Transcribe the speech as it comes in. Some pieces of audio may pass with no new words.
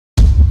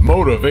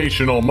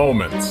Motivational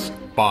Moments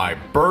by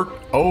Bert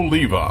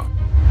Oliva.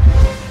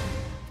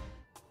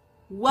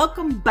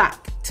 Welcome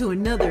back to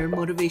another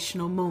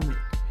motivational moment.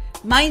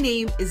 My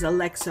name is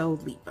Alexa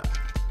Oliva,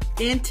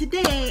 and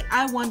today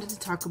I wanted to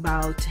talk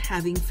about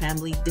having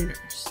family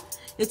dinners.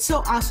 It's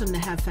so awesome to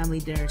have family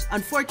dinners.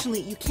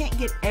 Unfortunately, you can't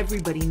get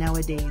everybody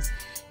nowadays,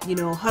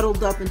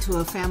 huddled up into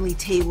a family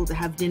table to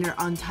have dinner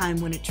on time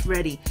when it's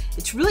ready.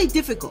 It's really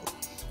difficult.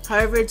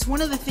 However, it's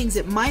one of the things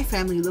that my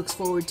family looks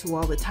forward to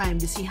all the time,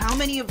 to see how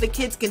many of the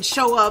kids can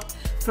show up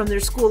from their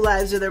school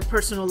lives or their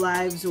personal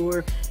lives,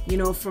 or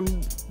from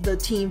the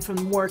team,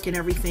 from work and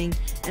everything.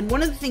 And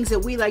one of the things that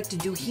we like to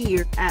do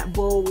here at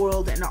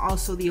BOWAworld and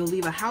also the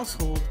Oliva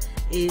household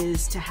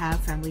is to have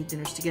family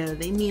dinners together.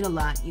 They mean a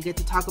lot. You get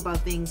to talk about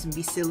things and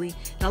be silly.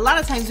 And a lot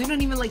of times we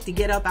don't even like to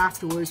get up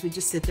afterwards. We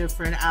just sit there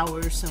for an hour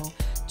or so,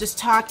 just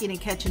talking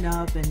and catching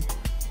up and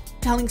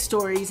telling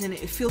stories, and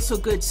it feels so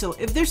good. So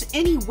if there's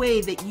any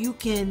way that you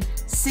can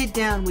sit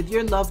down with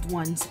your loved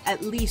ones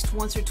at least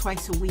once or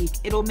twice a week,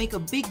 it'll make a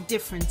big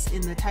difference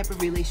in the type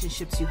of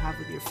relationships you have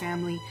with your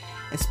family,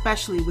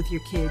 especially with your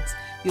kids.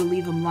 You'll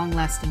leave them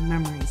long-lasting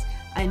memories.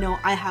 I know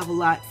I have a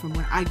lot from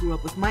when I grew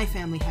up with my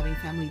family, having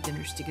family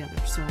dinners together.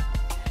 So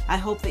I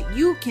hope that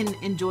you can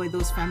enjoy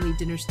those family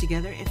dinners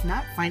together. If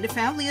not, find a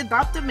family,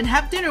 adopt them, and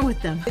have dinner with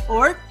them,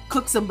 or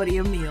cook somebody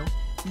a meal.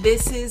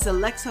 This is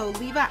Alexa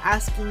Oliva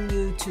asking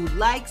you to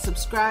like,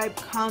 subscribe,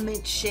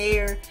 comment,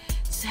 share,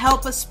 to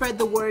help us spread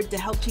the word, to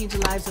help change the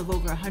lives of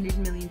over 100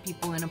 million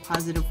people in a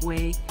positive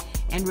way.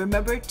 And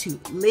remember to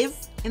live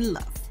in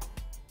love.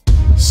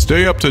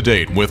 Stay up to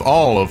date with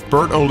all of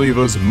Bert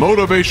Oliva's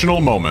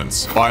motivational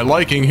moments by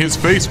liking his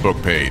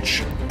Facebook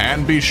page.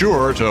 And be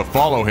sure to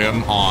follow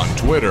him on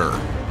Twitter.